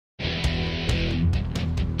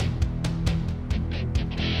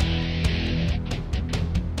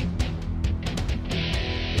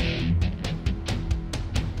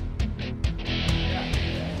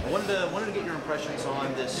impressions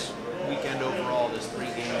on this weekend overall, this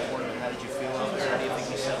three-game tournament? How did you feel out there? How do you think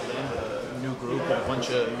you settled in with a new group and a bunch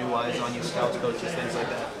of new eyes on you, scouts, coaches, things like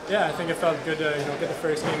that? Yeah, I think it felt good to get the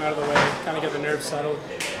first game out of the way, kind of get the nerves settled.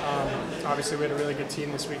 Obviously, we had a really good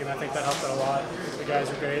team this week, and I think that helped out a lot. The guys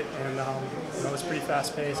are great, and it was pretty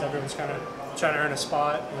fast-paced. Everyone's kind of trying to earn a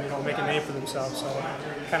spot and make a name for themselves. So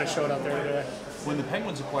it kind of showed out there today. When the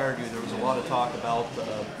Penguins acquired you, there was a lot of talk about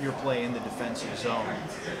your play in the defensive zone.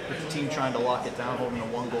 With the team trying to lock it down, holding a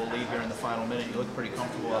one-goal lead here in the final minute, you look pretty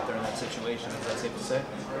comfortable out there in that situation. Is that safe to say?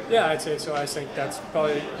 Yeah, I'd say so. I think that's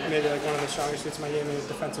probably maybe like one of the strongest suits of my game is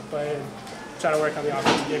defensive play, and try to work on the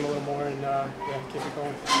offensive game a little more and keep it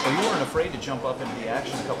going. Well, you weren't afraid to jump up into the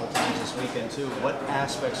action a couple times this weekend too. What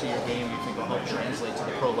aspects of your game do you think will help translate to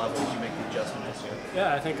the pro level as you make the adjustment this year?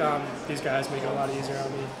 Yeah, I think these guys make it a lot easier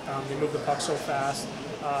on me. They move the puck so fast.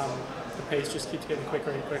 The pace just keeps getting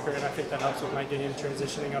quicker and quicker, and I think that helps with my game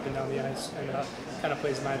transitioning up and down the ice, and kind of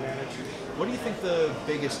plays to my advantage. What do you think the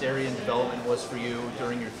biggest area in development was for you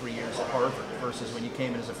during your 3 years at Harvard versus when you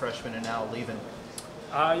came in as a freshman and now leaving?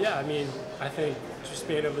 Yeah, I mean, I think just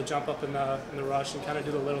being able to jump up in the rush and kind of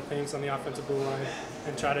do the little things on the offensive blue line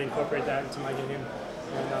and try to incorporate that into my game.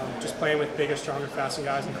 And just playing with bigger, stronger, faster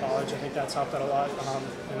guys in college, I think that's helped out a lot,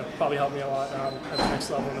 and it probably helped me a lot at the next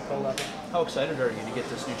level in the pro level. How excited are you to get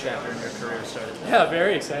this new chapter in your career started? Yeah,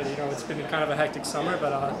 very excited. It's been kind of a hectic summer,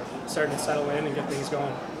 but starting to settle in and get things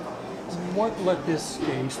going. What let this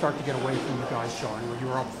game start to get away from you guys, John? You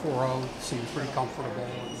were up 4-0, seemed pretty comfortable.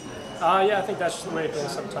 Yeah, I think that's just the way it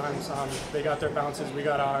goes sometimes. They got their bounces, we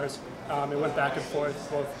got ours. It went back and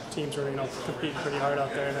forth. Both teams were, competing pretty hard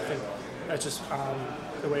out there, and I think that's just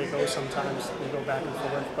the way it goes sometimes. We go back and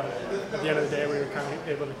forth, but at the end of the day, we were kind of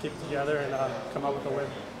able to keep it together and come up with a win.